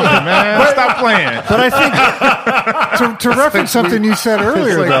or something, man. Stop playing. But I think to reference something you said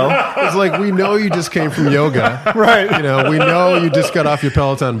earlier, it's like we know you just came from yoga. Right. We know you just got off your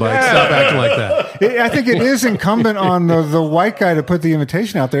Peloton bike. Stop acting like that. I think it is incumbent on the white guy to put the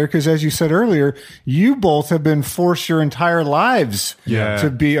invitation out there because, as you said earlier, you both have been forced your entire lives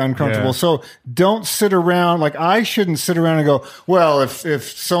to be uncomfortable. Yeah. So don't sit around. Like, I shouldn't sit around and go, well, if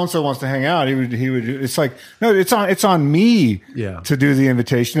so-and-so wants to hang out, he would. It's like, no, it's on me to do the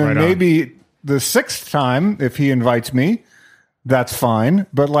invitation. And maybe the 6th time, if he invites me, that's fine.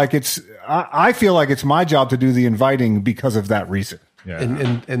 But like, I feel like it's my job to do the inviting because of that reason. Yeah.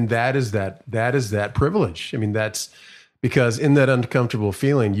 And that is that privilege. I mean, that's because in that uncomfortable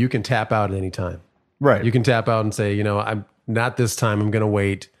feeling, you can tap out at any time. Right. You can tap out and say, I'm not this time, I'm going to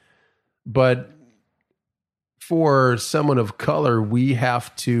wait. But for someone of color, we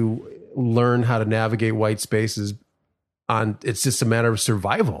have to learn how to navigate white spaces it's just a matter of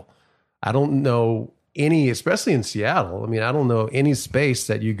survival. I don't know any, especially in Seattle. I mean, I don't know any space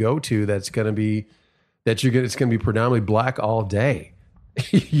that you go to that's going to be, it's going to be predominantly black all day.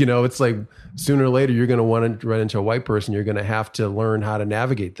 It's like sooner or later, you're going to want to run into a white person. You're going to have to learn how to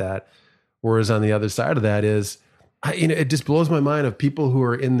navigate that. Whereas on the other side of that is, it just blows my mind of people who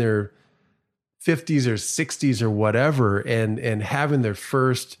are in their 50s or 60s or whatever, and having their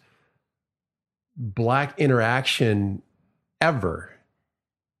first black interaction ever,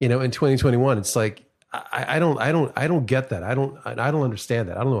 in 2021. It's like, I don't get that. I don't understand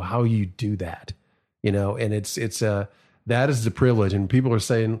that. I don't know how you do that, and it's that is the privilege. And people are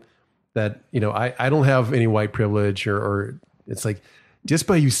saying that, I don't have any white privilege or it's like, just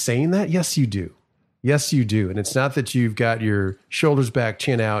by you saying that, yes, you do. Yes, you do. And it's not that you've got your shoulders back,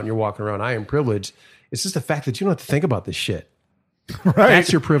 chin out, and you're walking around, I am privileged. It's just the fact that you don't have to think about this shit. Right.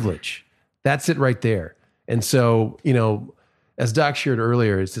 That's your privilege. That's it right there. And so, as Doc shared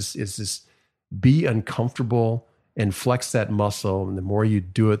earlier, it's this be uncomfortable and flex that muscle. And the more you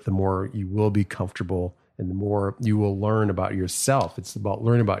do it, the more you will be comfortable and the more you will learn about yourself. It's about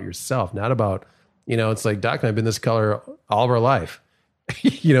learning about yourself, not about, it's like Doc and I have been this color all of our life.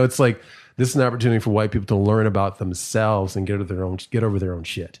 It's like, this is an opportunity for white people to learn about themselves and get over their own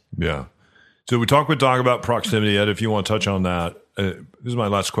shit. Yeah. So we talked with Doc about proximity. Ed, if you want to touch on that, this is my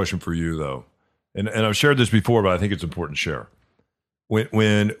last question for you, though. And I've shared this before, but I think it's important to share.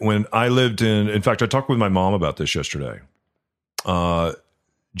 When I lived in fact, I talked with my mom about this yesterday.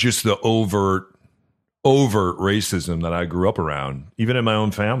 Just the overt racism that I grew up around, even in my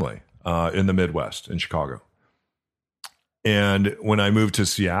own family, in the Midwest, in Chicago. And when I moved to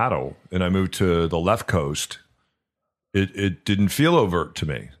Seattle and I moved to the left coast, it didn't feel overt to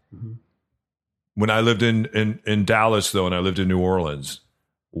me. Mm-hmm. When I lived in Dallas, though, and I lived in New Orleans,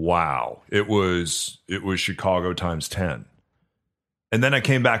 wow, it was Chicago times 10. And then I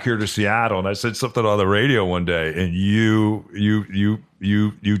came back here to Seattle and I said something on the radio one day, and you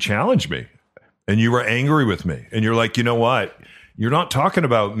challenged me and you were angry with me. And you're like, you know what? You're not talking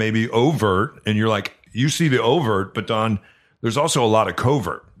about maybe overt. And you're like, you see the overt, but Don, there's also a lot of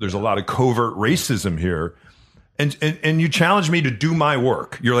covert. There's a lot of covert racism here. And you challenged me to do my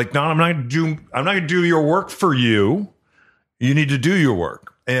work. You're like, Don, I'm not going to do your work for you. You need to do your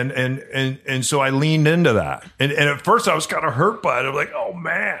work. And so I leaned into that. And at first I was kind of hurt by it. I'm like, oh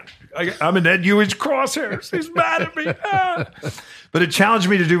man, I'm in Ed Ewing's crosshairs. He's mad at me. But it challenged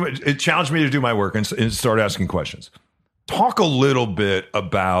me to do my work and start asking questions. Talk a little bit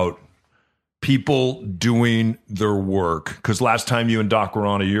about people doing their work, because last time you and Doc were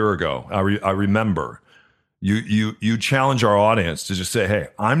on a year ago, I remember you challenge our audience to just say, hey,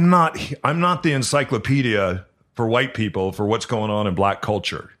 I'm not the encyclopedia for white people for what's going on in black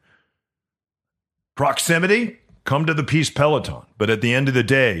culture. Proximity, come to the Peace Peloton. But at the end of the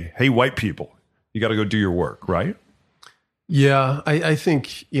day, hey, white people, you got to go do your work, right? Yeah, I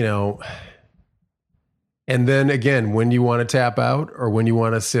think, and then again, when you want to tap out or when you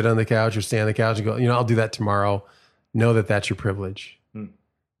want to sit on the couch or stay on the couch and go, I'll do that tomorrow. Know that that's your privilege.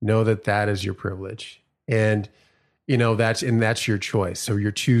 Know that that is your privilege. And, that's your choice. So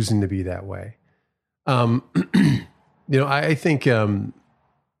you're choosing to be that way. I think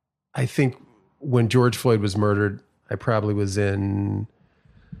when George Floyd was murdered, I probably was in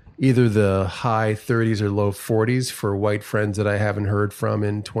either the high 30s or low 40s for white friends that I haven't heard from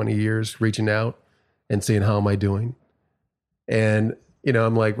in 20 years, reaching out and saying, how am I doing? And,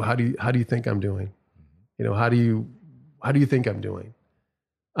 I'm like, well, how do you think I'm doing? How do you think I'm doing?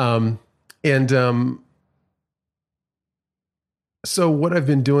 So what I've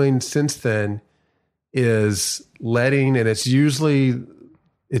been doing since then is letting, and it's usually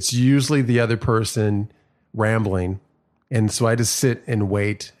the other person rambling. And so I just sit and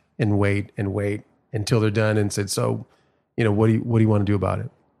wait until they're done and said, so, what do you want to do about it?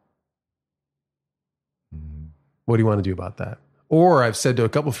 What do you want to do about that? Or I've said to a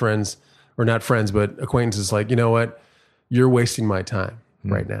couple friends, or not friends, but acquaintances, like, you know what? You're wasting my time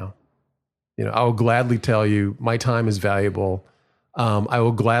right now. I will gladly tell you my time is valuable. I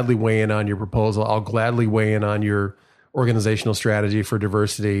will gladly weigh in on your proposal. I'll gladly weigh in on your organizational strategy for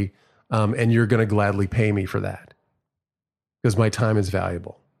diversity. And you're going to gladly pay me for that because my time is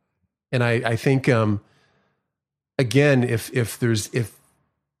valuable. And I think, again, if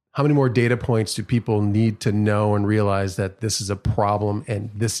how many more data points do people need to know and realize that this is a problem and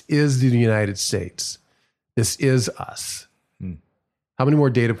this is the United States? This is us. How many more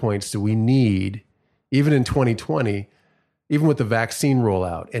data points do we need, even in 2020, even with the vaccine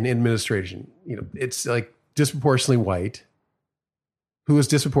rollout and administration? It's like disproportionately white, who is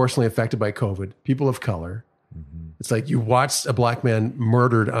disproportionately affected by COVID, people of color. It's like you watched a black man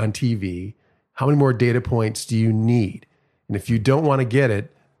murdered on TV. How many more data points do you need? And if you don't want to get it,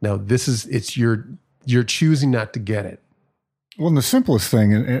 now you're choosing not to get it. Well, and the simplest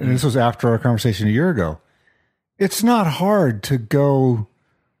thing, and this was after our conversation a year ago, it's not hard to go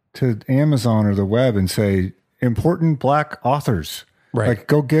to Amazon or the web and say, important black authors. Right. Like,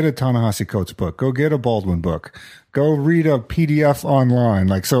 go get a Ta-Nehisi Coates book. Go get a Baldwin book. Go read a PDF online.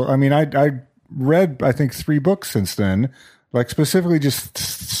 Like, so, I mean, I read, I think, 3 books since then, like specifically just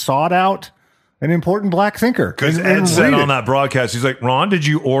sought out an important black thinker. Because Ed said on that broadcast, he's like, Ron, did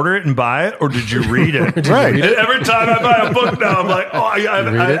you order it and buy it, or did you read it? Right. And every time I buy a book now, I'm like, oh,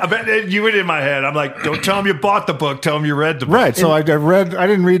 I bet you were in my head. I'm like, don't tell him you bought the book. Tell him you read the book. Right. So I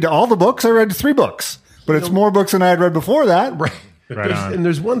didn't read all the books. I read 3 books. But it's more books than I had read before that. Right. And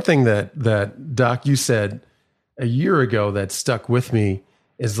there's one thing that Doc, you said a year ago that stuck with me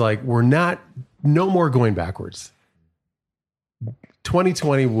is like, no more going backwards.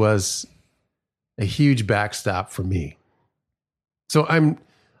 2020 was a huge backstop for me. So I'm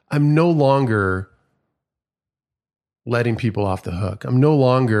no longer letting people off the hook. I'm no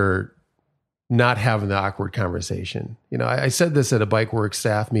longer not having the awkward conversation. You know, I said this at a Bike Works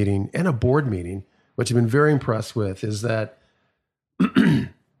staff meeting and a board meeting, which I've been very impressed with, is that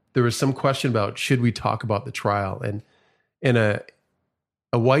there was some question about, should we talk about the trial? And a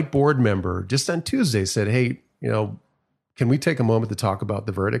white board member just on Tuesday said, hey, you know, can we take a moment to talk about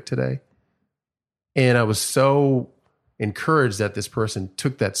the verdict today? And I was so encouraged that this person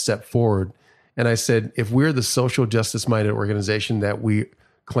took that step forward. And I said, if we're the social justice minded organization that we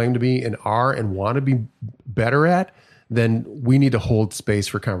claim to be and are and want to be better at, then we need to hold space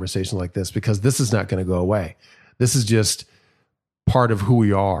for conversations like this, because this is not going to go away. This is just part of who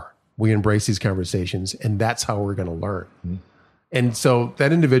we are. We embrace these conversations, and that's how we're going to learn. Mm-hmm. And so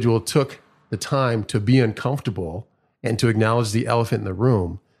that individual took the time to be uncomfortable and to acknowledge the elephant in the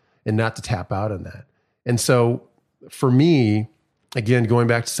room and not to tap out on that. And so for me, again, going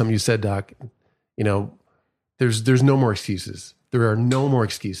back to something you said, Doc, you know, there's no more excuses. There are no more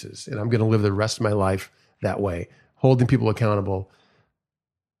excuses. And I'm going to live the rest of my life that way, holding people accountable,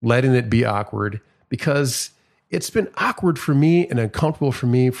 letting it be awkward, because it's been awkward for me and uncomfortable for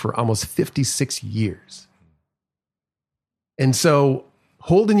me for almost 56 years. And so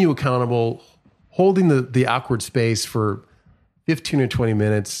holding you accountable, holding the awkward space for 15 or 20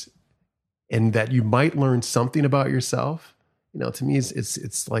 minutes, and that you might learn something about yourself, you know, to me,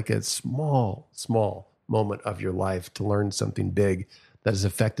 it's like a small moment of your life to learn something big that has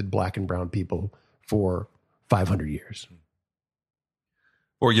affected black and brown people for 500 years.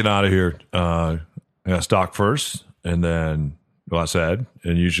 Before we get out of here, ask Doc first, and then ask Ed,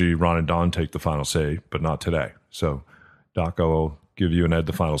 and usually Ron and Don take the final say, but not today. So, Doc, I will give you and Ed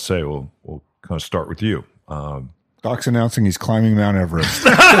the final say. We'll kind of start with you. Doc's announcing he's climbing Mount Everest.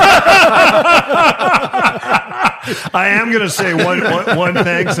 I am going to say one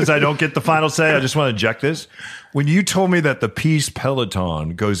thing, since I don't get the final say. I just want to inject this. When you told me that the Peace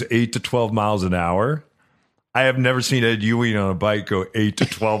Peloton goes 8 to 12 miles an hour, I have never seen Ed Ewing on a bike go 8 to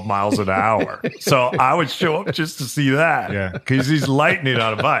 12 miles an hour. So I would show up just to see that, because he's lightning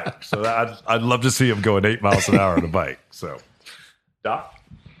on a bike. So I'd love to see him going 8 miles an hour on a bike. So, Doc?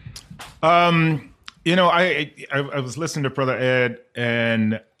 You know, I was listening to Brother Ed,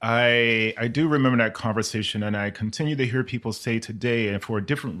 and I do remember that conversation, and I continue to hear people say today, and for a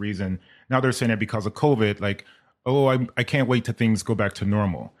different reason, now they're saying it because of COVID, like, oh, I can't wait till things go back to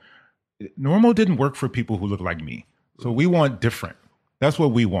normal. Normal didn't work for people who look like me. So we want different. That's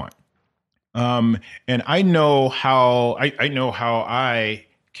what we want. And I know how I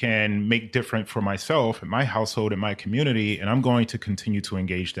can make different for myself and my household and my community, and I'm going to continue to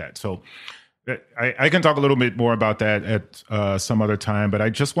engage that. So I can talk a little bit more about that at some other time, but I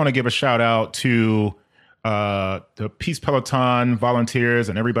just want to give a shout out to the Peace Peloton volunteers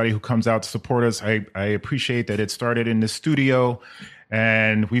and everybody who comes out to support us. I appreciate that it started in the studio,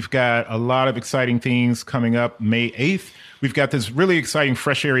 and we've got a lot of exciting things coming up May 8th. We've got this really exciting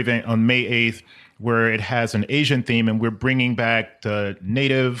Fresh Air event on May 8th where it has an Asian theme, and we're bringing back the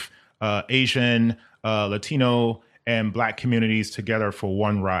Native, Asian, Latino, and Black communities together for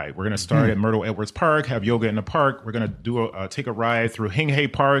one ride. We're going to start at Myrtle Edwards Park, have yoga in the park. We're going to do take a ride through Hing Hay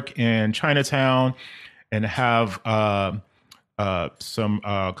Park in Chinatown, and have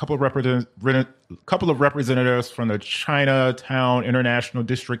a couple of representatives from the Chinatown International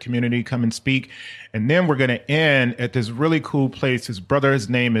District community come and speak. And then we're going to end at this really cool place. His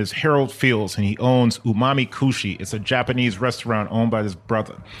name is Harold Fields, and he owns Umami Kushi. It's a Japanese restaurant owned by this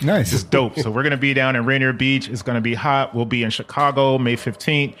brother. Nice. It's dope. So we're going to be down in Rainier Beach. It's going to be hot. We'll be in Chicago, May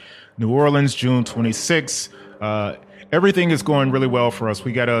 15th, New Orleans, June 26th. Everything is going really well for us.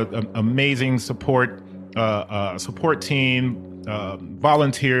 We got an amazing support team,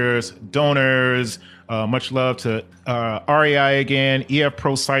 volunteers, donors. Much love to REI again, EF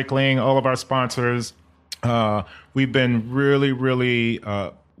Pro Cycling, all of our sponsors. We've been really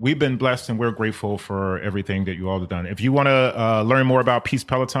we've been blessed, and we're grateful for everything that you all have done. If you want to learn more about Peace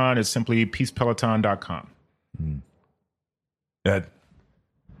Peloton, it's simply peacepeloton.com. Ed?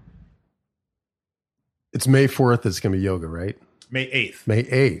 It's May 4th. It's going to be yoga, right? May 8th. May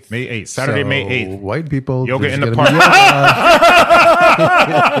 8th. May 8th. Saturday, so, May 8th. White people. Yoga in the park.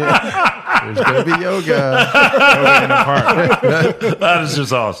 There's going to be yoga. Yoga in the park. That is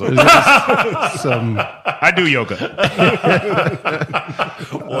just awesome. I do yoga.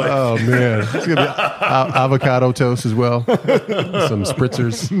 Oh, man. It's going to be avocado toast as well. Some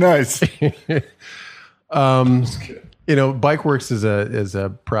spritzers. Nice. Bikeworks is a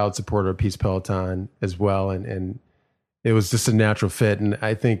proud supporter of Peace Peloton as well. And it was just a natural fit. And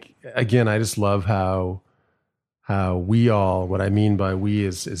I think, again, I just love how we all, what I mean by we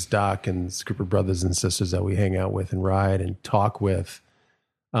is Doc and this group of brothers and sisters that we hang out with and ride and talk with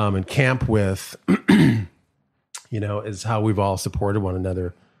and camp with, is how we've all supported one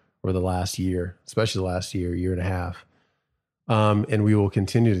another over the last year, especially the last year and a half. And we will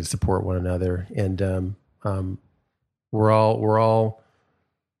continue to support one another. And we're all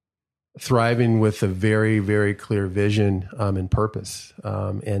thriving with a very, very clear vision and purpose,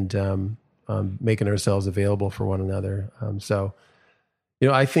 and making ourselves available for one another. I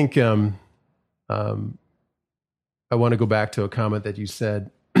think I want to go back to a comment that you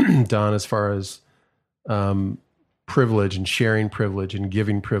said, Don, as far as privilege and sharing privilege and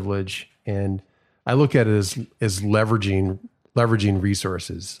giving privilege. And I look at it as leveraging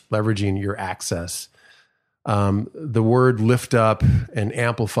resources, leveraging your access. The word lift up and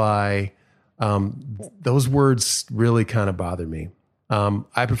amplify, those words really kind of bother me.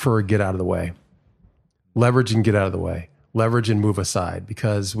 I prefer get out of the way. Leverage and get out of the way. Leverage and move aside,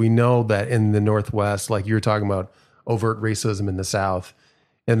 because we know that in the Northwest, like you were talking about overt racism in the South,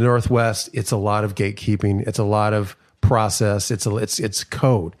 in the Northwest, it's a lot of gatekeeping. It's a lot of process. It's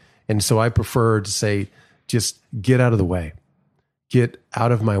code. And so I prefer to say, just get out of the way. Get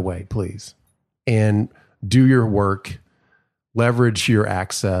out of my way, please. And do your work, leverage your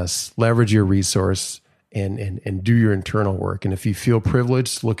access, leverage your resource, and do your internal work. And if you feel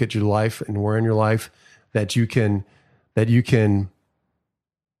privileged, look at your life and where in your life that you can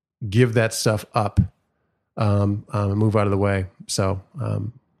give that stuff up, move out of the way. So,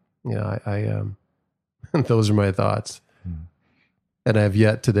 I those are my thoughts. And I have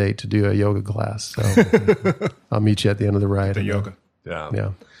yet today to do a yoga class. So I'll meet you at the end of the ride. The yoga.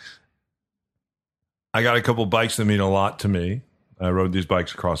 Yeah. I got a couple bikes that mean a lot to me. I rode these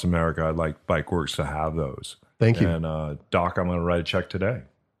bikes across America. I'd like Bikeworks to have those. Thank you. And Doc, I'm going to write a check today.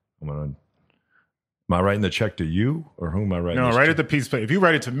 Am I writing the check to you, or who am I writing? No, this write to? it to Peace. If you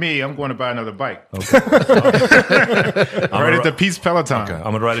write it to me, I'm going to buy another bike. Okay. Write it to Peace Peloton. Okay. I'm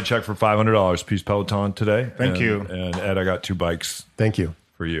going to write a check for $500, Peace Peloton today. Thank you. And Ed, I got 2 bikes. Thank you.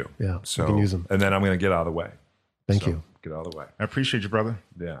 For you. Yeah, so you can use them. And then I'm going to get out of the way. Thank you. Get out of the way. I appreciate you, brother.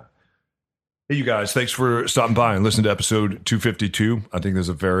 Yeah. Hey, you guys, thanks for stopping by and listening to episode 252. I think this is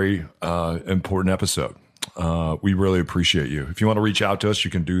a very important episode. We really appreciate you. If you want to reach out to us,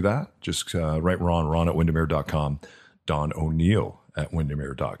 you can do that. Just write Ron at Windermere.com, Don O'Neill at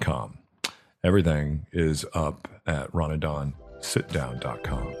Windermere.com. Everything is up at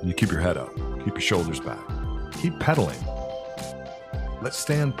RonandDonSitDown.com. You keep your head up. Keep your shoulders back. Keep pedaling. Let's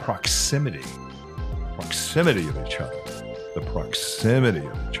stay in proximity of each other. The proximity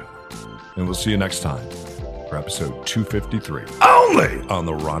of each other. And we'll see you next time for episode 253, only on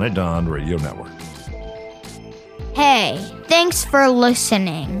the Ron and Don Radio Network. Hey, thanks for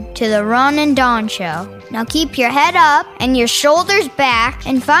listening to the Ron and Don Show. Now keep your head up and your shoulders back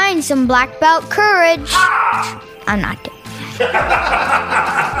and find some black belt courage. I'm not kidding.